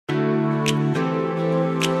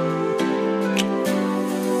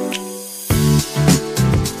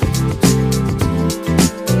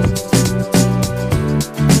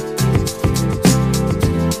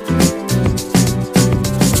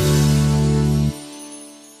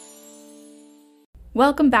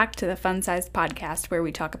Welcome back to the Fun Sized Podcast, where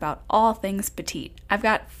we talk about all things petite. I've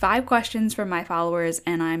got 5 questions from my followers,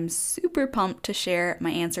 and I'm super pumped to share my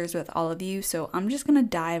answers with all of you, so I'm just going to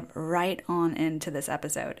dive right on into this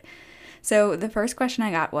episode. So the first question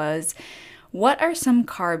I got was, what are some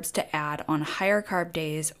carbs to add on higher carb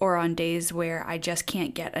days or on days where I just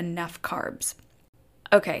can't get enough carbs?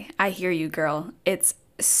 Okay, I hear you, girl. It's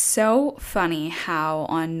so funny how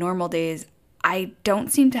on normal days I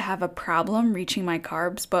don't seem to have a problem reaching my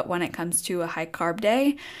carbs, but when it comes to a high carb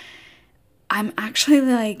day, I'm actually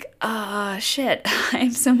like, shit, I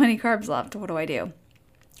have so many carbs left. What do I do?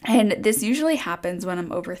 And this usually happens when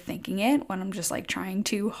I'm overthinking it, when I'm just like trying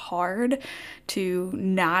too hard to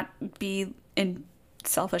not be a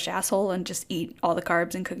selfish asshole and just eat all the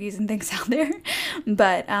carbs and cookies and things out there.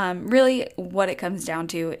 But really what it comes down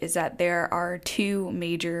to is that there are 2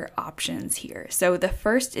 major options here. So the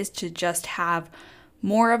first is to just have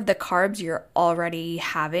more of the carbs you're already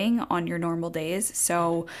having on your normal days.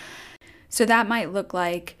 So that might look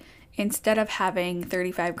like instead of having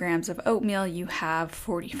 35 grams of oatmeal, you have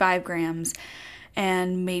 45 grams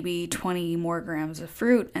and maybe 20 more grams of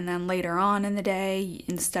fruit. And then later on in the day,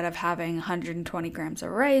 instead of having 120 grams of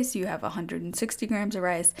rice, you have 160 grams of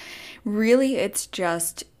rice. Really, it's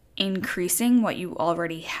just increasing what you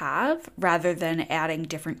already have rather than adding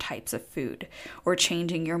different types of food or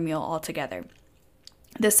changing your meal altogether.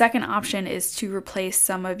 The second option is to replace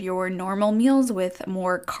some of your normal meals with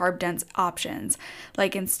more carb-dense options.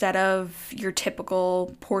 Like instead of your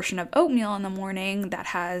typical portion of oatmeal in the morning that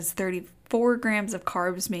has 34 grams of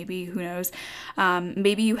carbs, maybe, who knows,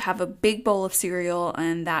 maybe you have a big bowl of cereal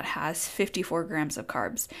and that has 54 grams of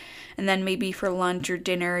carbs. And then maybe for lunch or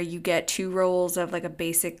dinner, you get 2 rolls of like a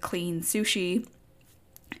basic clean sushi.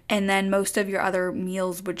 And then most of your other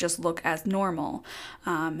meals would just look as normal.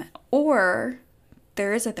 Or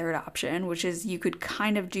there is a third option, which is you could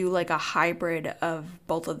kind of do like a hybrid of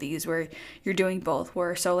both of these where you're doing both,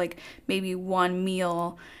 where so like maybe one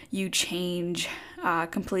meal you change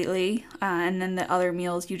completely and then the other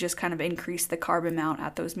meals you just kind of increase the carb amount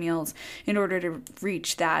at those meals in order to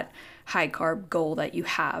reach that high carb goal that you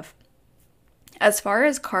have. As far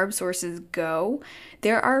as carb sources go,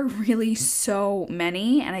 there are really so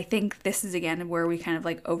many, and I think this is again where we kind of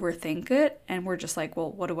like overthink it and we're just like,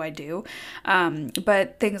 well, what do I do?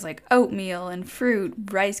 But things like oatmeal and fruit,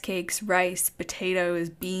 rice cakes, rice, potatoes,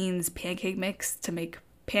 beans, pancake mix to make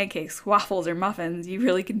pancakes, waffles, or muffins. You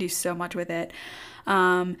really can do so much with it.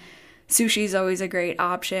 Sushi is always a great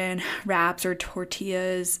option, wraps or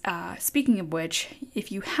tortillas. Speaking of which,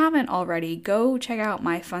 if you haven't already, go check out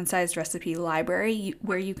my fun-sized recipe library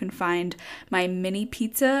where you can find my mini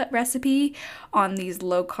pizza recipe on these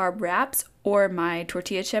low-carb wraps or my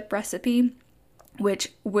tortilla chip recipe,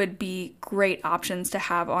 which would be great options to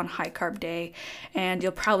have on high carb day, and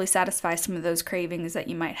you'll probably satisfy some of those cravings that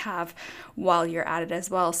you might have while you're at it as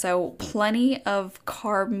well. So plenty of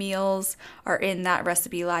carb meals are in that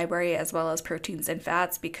recipe library, as well as proteins and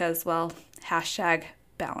fats, because, well,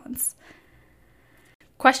 #balance.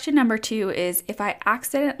 Question number 2 is, if I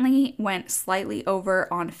accidentally went slightly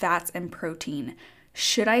over on fats and protein,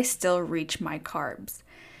 should I still reach my carbs?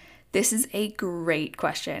 This is a great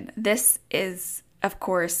question. This is, of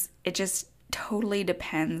course, it just totally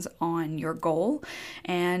depends on your goal.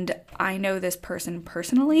 And I know this person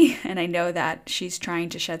personally, and I know that she's trying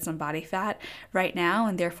to shed some body fat right now,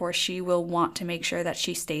 and therefore she will want to make sure that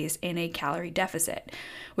she stays in a calorie deficit.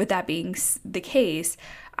 With that being the case,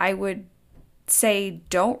 I would say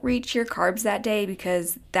don't reach your carbs that day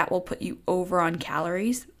because that will put you over on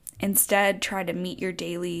calories. Instead, try to meet your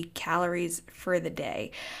daily calories for the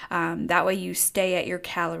day. That way you stay at your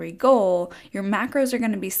calorie goal. Your macros are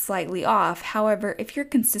going to be slightly off. However, if you're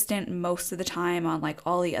consistent most of the time on like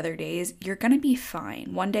all the other days, you're going to be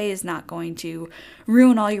fine. One day is not going to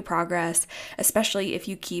ruin all your progress, especially if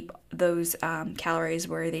you keep those calories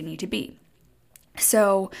where they need to be.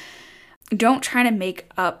 So don't try to make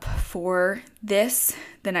up for this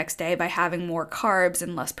the next day by having more carbs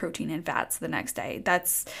and less protein and fats the next day.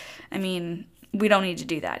 We don't need to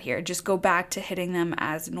do that here. Just go back to hitting them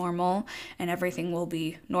as normal and everything will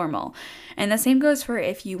be normal. And the same goes for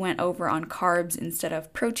if you went over on carbs instead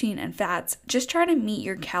of protein and fats. Just try to meet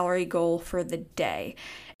your calorie goal for the day.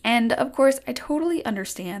 And of course, I totally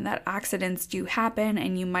understand that accidents do happen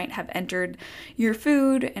and you might have entered your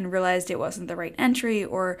food and realized it wasn't the right entry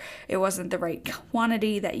or it wasn't the right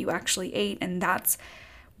quantity that you actually ate, and that's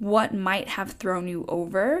what might have thrown you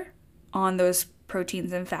over on those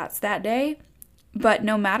proteins and fats that day. But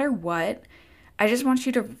no matter what, I just want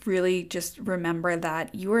you to really just remember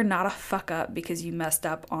that you are not a fuck up because you messed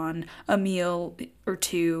up on a meal or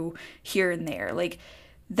two here and there. Like,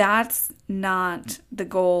 that's not the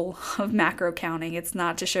goal of macro counting. It's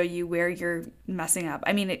not to show you where you're messing up.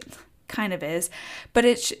 I mean, it kind of is, but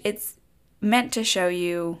it's meant to show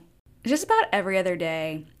you just about every other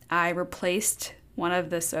day I replaced one of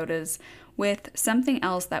the sodas with something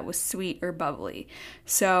else that was sweet or bubbly.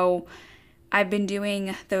 So I've been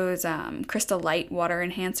doing those Crystal Light water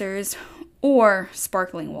enhancers or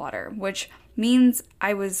sparkling water, which means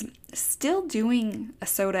I was still doing a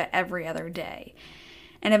soda every other day.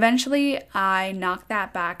 And eventually I knocked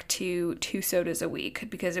that back to 2 sodas a week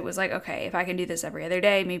because it was like, okay, if I can do this every other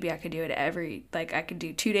day, maybe I could do it I could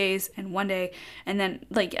do 2 days and 1 day. And then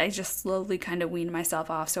I just slowly kind of weaned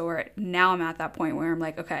myself off. So now I'm at that point where I'm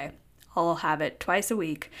like, okay, I'll have it twice a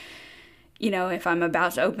week. If I'm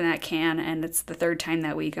about to open that can and it's the 3rd time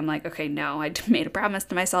that week, I'm like, okay, no, I made a promise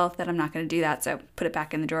to myself that I'm not going to do that. So put it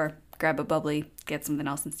back in the drawer, grab a bubbly, get something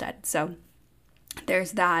else instead. So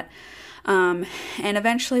there's that. And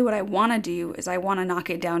eventually what I want to do is I want to knock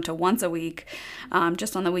it down to once a week,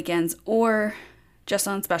 just on the weekends or just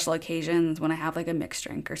on special occasions when I have like a mixed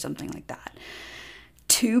drink or something like that.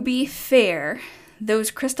 To be fair, those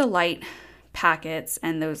Crystal Light packets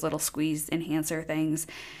and those little squeeze enhancer things,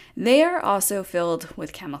 they are also filled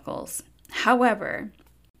with chemicals. However,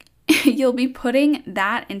 you'll be putting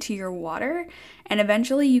that into your water, and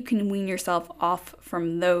eventually you can wean yourself off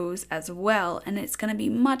from those as well, and it's going to be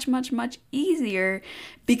much, much, much easier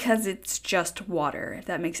because it's just water, if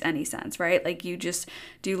that makes any sense, right? Like, you just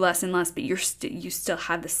do less and less, but you still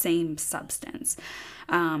have the same substance.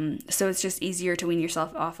 So it's just easier to wean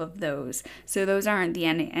yourself off of those. So those aren't the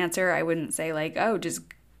answer. I wouldn't say like, oh, just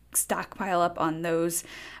stockpile up on those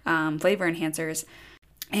flavor enhancers.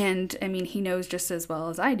 And I mean, he knows just as well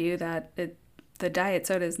as I do that the diet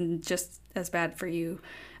soda is just as bad for you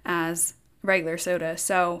as regular soda.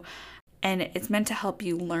 So, and it's meant to help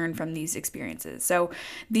you learn from these experiences. So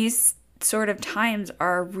these sort of times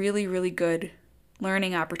are really, really good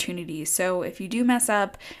learning opportunities. So if you do mess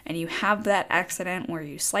up and you have that accident where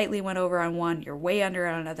you slightly went over on one, you're way under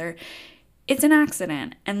on another, it's an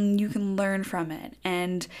accident and you can learn from it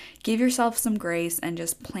and give yourself some grace and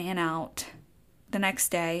just plan out the next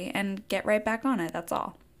day and get right back on it. That's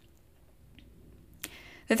all.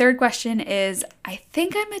 The 3rd question is, I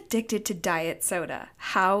think I'm addicted to diet soda.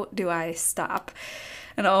 How do I stop?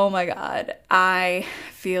 And oh my God, I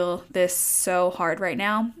feel this so hard right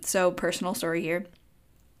now. So, personal story here.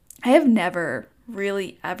 I have never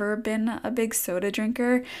really ever been a big soda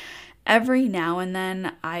drinker. Every now and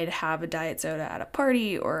then I'd have a diet soda at a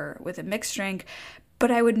party or with a mixed drink,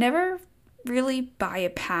 but I would never really buy a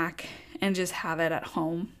pack and just have it at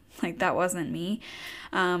home. Like, that wasn't me.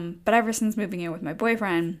 But ever since moving in with my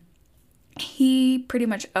boyfriend, he pretty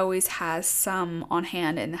much always has some on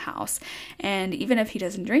hand in the house. And even if he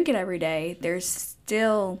doesn't drink it every day, there's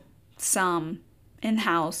still some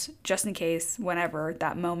in-house just in case whenever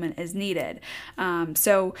that moment is needed.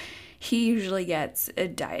 So he usually gets a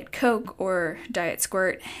Diet Coke or Diet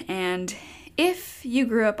Squirt, and if you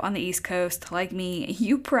grew up on the East Coast like me,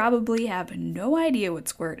 you probably have no idea what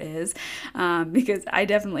Squirt is, because I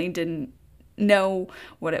definitely didn't know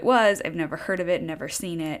what it was. I've never heard of it, never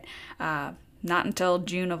seen it, not until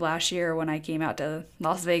June of last year when I came out to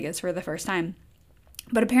Las Vegas for the first time.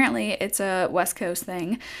 But apparently it's a West Coast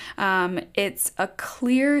thing. It's a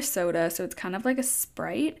clear soda, so it's kind of like a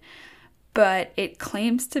Sprite, but it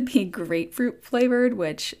claims to be grapefruit flavored,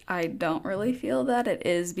 which I don't really feel that it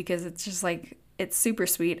is, because it's just like, it's super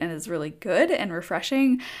sweet and is really good and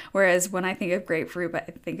refreshing. Whereas when I think of grapefruit, I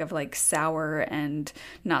think of like sour and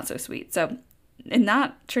not so sweet. So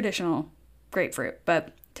not traditional grapefruit,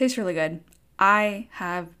 but tastes really good. I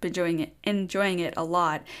have been enjoying it a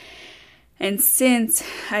lot. And since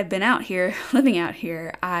I've been out here, living out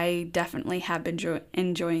here, I definitely have been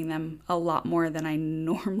enjoying them a lot more than I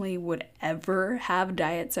normally would ever have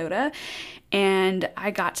diet soda. And I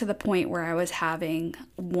got to the point where I was having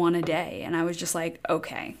one a day, and I was just like,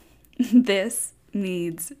 okay, this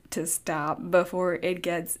needs to stop before it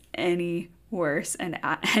gets any worse and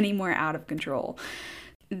any more out of control.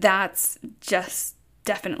 That's just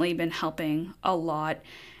definitely been helping a lot.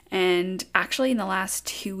 And actually in the last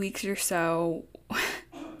 2 weeks or so,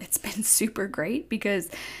 it's been super great because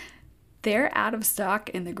they're out of stock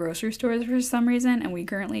in the grocery stores for some reason, and we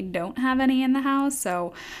currently don't have any in the house.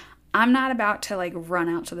 So I'm not about to like run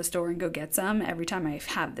out to the store and go get some every time I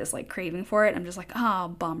have this like craving for it. I'm just like, oh,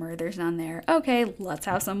 bummer, there's none there. Okay, let's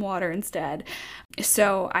have some water instead.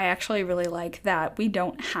 So I actually really like that we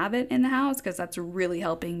don't have it in the house, because that's really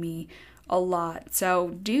helping me a lot. So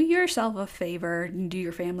do yourself a favor, do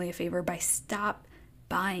your family a favor by stop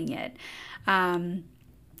buying it.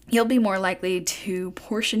 You'll be more likely to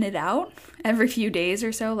portion it out every few days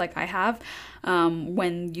or so, like I have,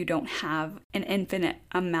 when you don't have an infinite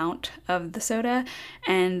amount of the soda.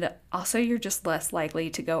 And also, you're just less likely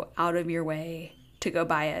to go out of your way to go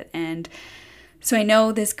buy it. And so I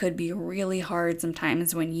know this could be really hard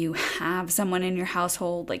sometimes when you have someone in your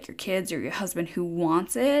household, like your kids or your husband, who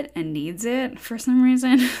wants it and needs it for some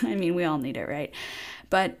reason. I mean, we all need it, right?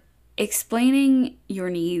 But explaining your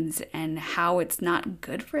needs and how it's not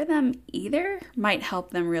good for them either might help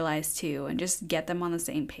them realize too, and just get them on the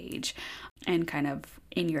same page and kind of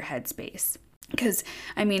in your headspace. Because,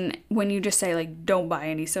 I mean, when you just say, like, don't buy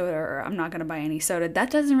any soda, or I'm not going to buy any soda, that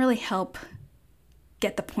doesn't really help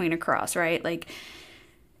get the point across, right? Like,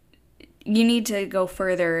 you need to go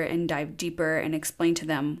further and dive deeper and explain to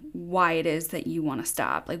them why it is that you want to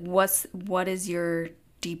stop. Like, what is your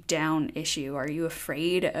deep down issue? Are you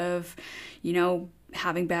afraid of,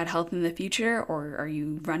 having bad health in the future? Or are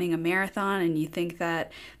you running a marathon and you think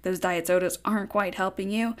that those diet sodas aren't quite helping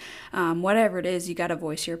you? Whatever it is, you got to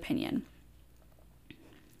voice your opinion.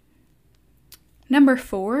 Number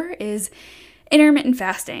 4 is intermittent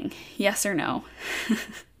fasting. Yes or no?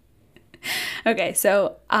 Okay,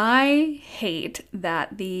 so I hate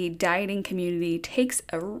that the dieting community takes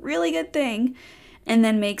a really good thing and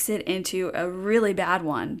then makes it into a really bad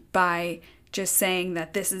one by just saying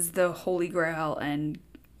that this is the holy grail and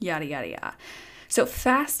yada, yada, yada. So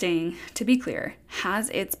fasting, to be clear, has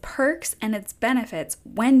its perks and its benefits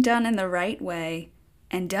when done in the right way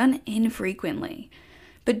and done infrequently.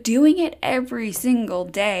 But doing it every single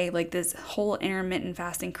day, like this whole intermittent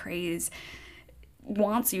fasting craze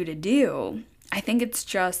wants you to do, I think it's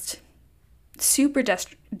just super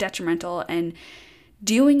detrimental, and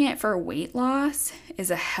doing it for weight loss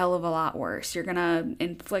is a hell of a lot worse. You're gonna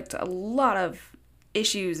inflict a lot of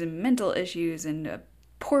issues and mental issues and a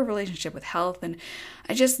poor relationship with health, and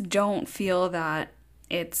I just don't feel that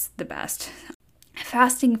it's the best.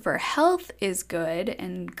 Fasting for health is good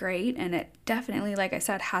and great, and it definitely, like I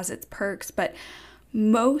said, has its perks, but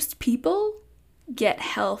most people get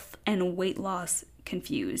health and weight loss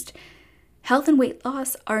confused. Health and weight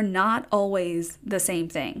loss are not always the same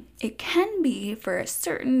thing. It can be for a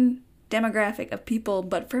certain demographic of people,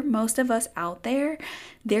 but for most of us out there,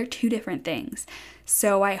 they're two different things.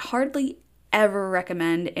 So I hardly ever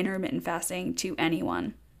recommend intermittent fasting to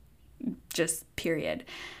anyone, just period.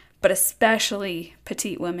 But especially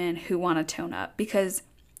petite women who want to tone up, because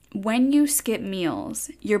when you skip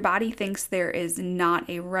meals, your body thinks there is not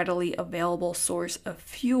a readily available source of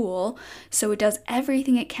fuel, so it does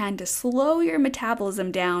everything it can to slow your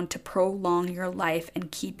metabolism down to prolong your life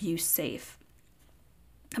and keep you safe.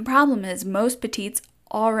 The problem is most petites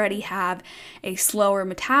already have a slower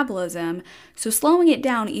metabolism, so slowing it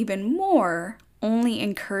down even more only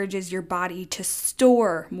encourages your body to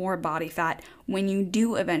store more body fat when you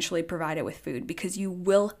do eventually provide it with food, because you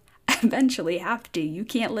will eventually have to. You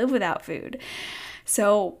can't live without food.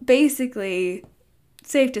 So basically,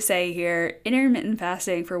 safe to say here, intermittent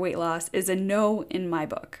fasting for weight loss is a no in my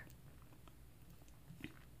book.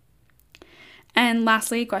 And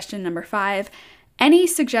lastly, question number 5, any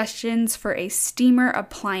suggestions for a steamer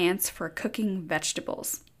appliance for cooking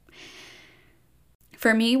vegetables?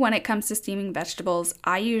 For me, when it comes to steaming vegetables,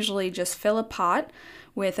 I usually just fill a pot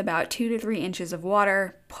with about 2 to 3 inches of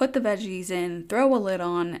water, put the veggies in, throw a lid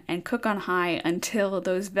on, and cook on high until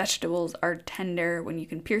those vegetables are tender, when you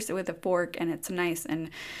can pierce it with a fork and it's nice and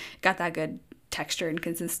got that good texture and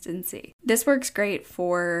consistency. This works great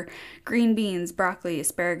for green beans, broccoli,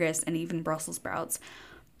 asparagus, and even Brussels sprouts.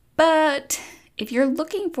 But if you're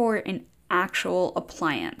looking for an actual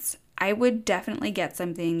appliance, I would definitely get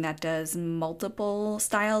something that does multiple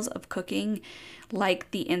styles of cooking like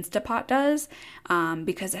the Instapot does,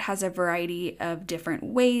 because it has a variety of different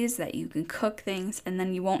ways that you can cook things, and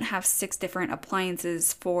then you won't have 6 different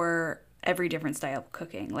appliances for every different style of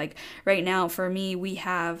cooking. Like right now for me, we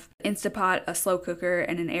have Instapot, a slow cooker,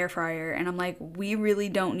 and an air fryer, and I'm like, we really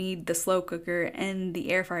don't need the slow cooker and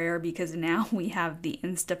the air fryer because now we have the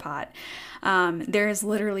Instapot. There is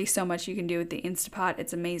literally so much you can do with the Instapot.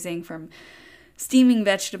 It's amazing, from steaming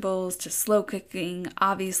vegetables to slow cooking,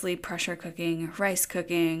 obviously pressure cooking, rice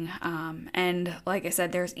cooking, and like I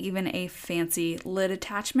said, there's even a fancy lid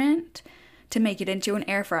attachment to make it into an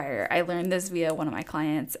air fryer. I learned this via one of my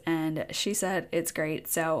clients, and she said it's great.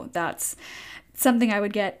 So that's something I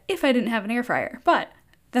would get if I didn't have an air fryer. But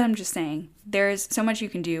then I'm just saying, there's so much you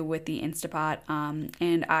can do with the Instapot,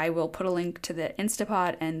 and I will put a link to the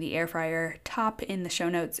Instapot and the air fryer top in the show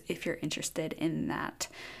notes if you're interested in that.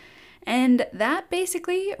 And that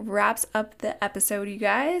basically wraps up the episode, you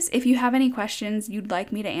guys. If you have any questions you'd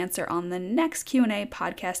like me to answer on the next Q&A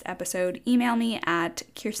podcast episode, email me at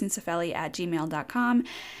kirstencefelli@gmail.com.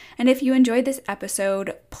 And if you enjoyed this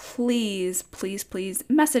episode, please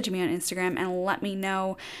message me on Instagram and let me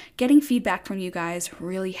know. Getting feedback from you guys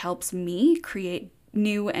really helps me create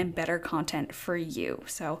new and better content for you.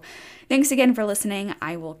 So thanks again for listening.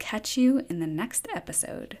 I will catch you in the next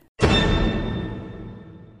episode.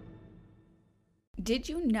 Did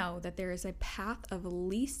you know that there is a path of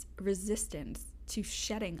least resistance to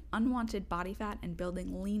shedding unwanted body fat and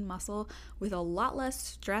building lean muscle with a lot less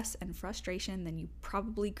stress and frustration than you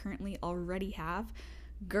probably currently already have?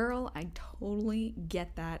 Girl, I totally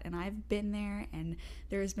get that, and I've been there, and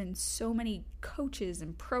there's been so many coaches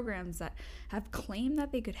and programs that have claimed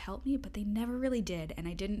that they could help me, but they never really did, and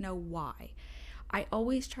I didn't know why. I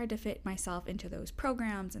always tried to fit myself into those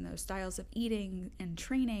programs and those styles of eating and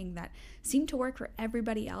training that seemed to work for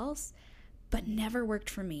everybody else, but never worked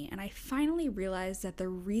for me. And I finally realized that the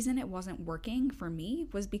reason it wasn't working for me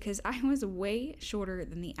was because I was way shorter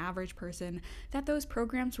than the average person that those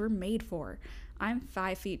programs were made for. I'm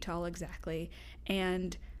 5 feet tall exactly,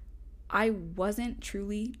 and I wasn't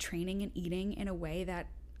truly training and eating in a way that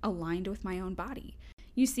aligned with my own body.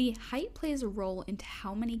 You see, height plays a role into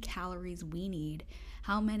how many calories we need,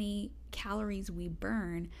 how many calories we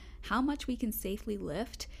burn, how much we can safely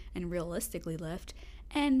lift and realistically lift,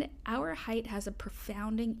 and our height has a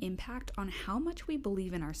profounding impact on how much we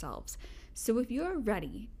believe in ourselves. So if you are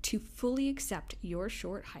ready to fully accept your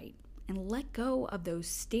short height and let go of those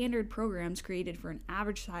standard programs created for an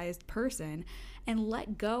average-sized person and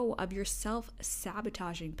let go of your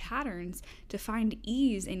self-sabotaging patterns to find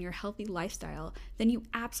ease in your healthy lifestyle, then you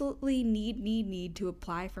absolutely need to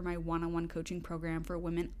apply for my one-on-one coaching program for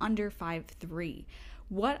women under 5'3".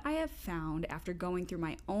 What I have found after going through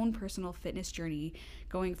my own personal fitness journey,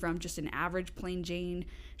 going from just an average plain Jane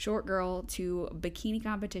short girl to bikini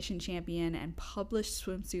competition champion and published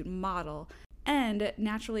swimsuit model, and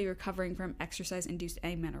naturally recovering from exercise-induced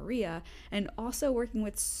amenorrhea, and also working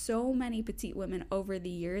with so many petite women over the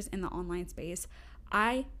years in the online space,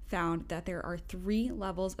 I found that there are 3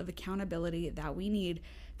 levels of accountability that we need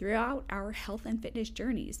throughout our health and fitness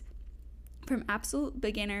journeys. From absolute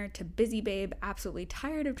beginner to busy babe, absolutely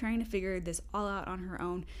tired of trying to figure this all out on her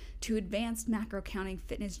own, to advanced macro counting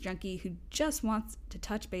fitness junkie who just wants to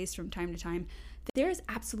touch base from time to time, there is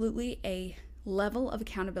absolutely a level of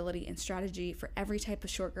accountability and strategy for every type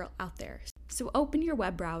of short girl out there. So open your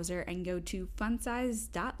web browser and go to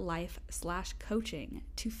funsize.life/coaching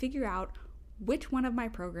to figure out which one of my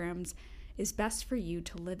programs is best for you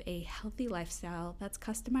to live a healthy lifestyle that's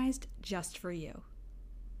customized just for you.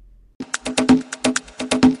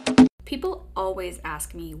 People always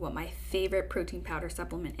ask me what my favorite protein powder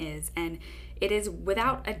supplement is, and it is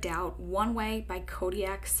without a doubt One Way by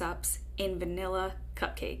Kodiak Sups in Vanilla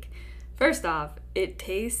Cupcake. First off, it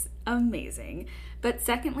tastes amazing. But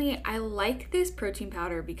secondly, I like this protein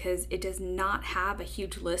powder because it does not have a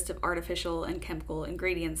huge list of artificial and chemical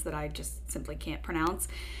ingredients that I just simply can't pronounce,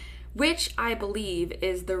 which I believe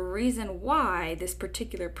is the reason why this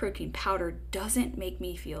particular protein powder doesn't make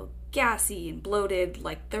me feel gassy and bloated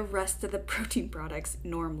like the rest of the protein products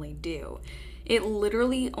normally do. It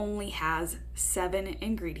literally only has 7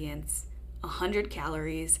 ingredients, 100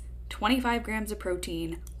 calories, 25 grams of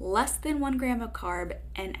protein, less than 1 gram of carb,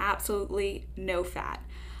 and absolutely no fat.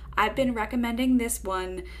 I've been recommending this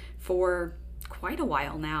one for quite a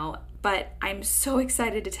while now, but I'm so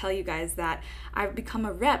excited to tell you guys that I've become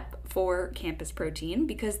a rep for Campus Protein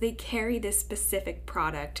because they carry this specific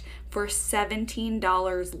product for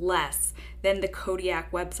 $17 less than the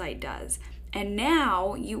Kodiak website does. And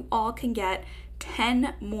now you all can get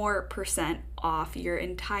 10% more off your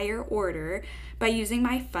entire order by using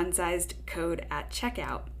my fun-sized code at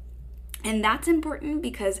checkout. And that's important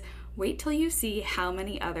because wait till you see how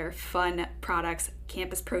many other fun products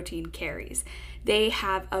Campus Protein carries. They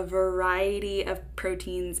have a variety of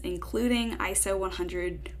proteins, including ISO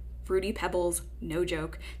 100 Fruity Pebbles, no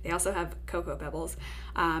joke. They also have Cocoa Pebbles.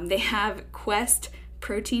 They have Quest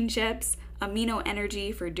protein chips, Amino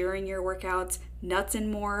Energy for during your workouts, Nuts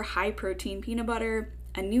and More, high protein peanut butter,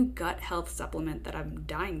 a new gut health supplement that I'm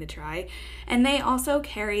dying to try. And they also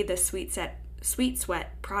carry the Sweet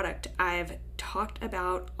Sweat product I've talked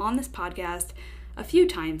about on this podcast a few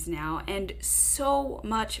times now, and so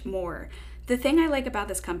much more. The thing I like about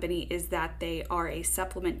this company is that they are a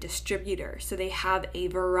supplement distributor, so they have a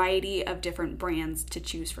variety of different brands to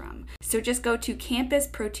choose from. So just go to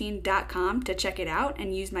campusprotein.com to check it out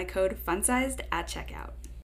and use my code FUNSIZED at checkout.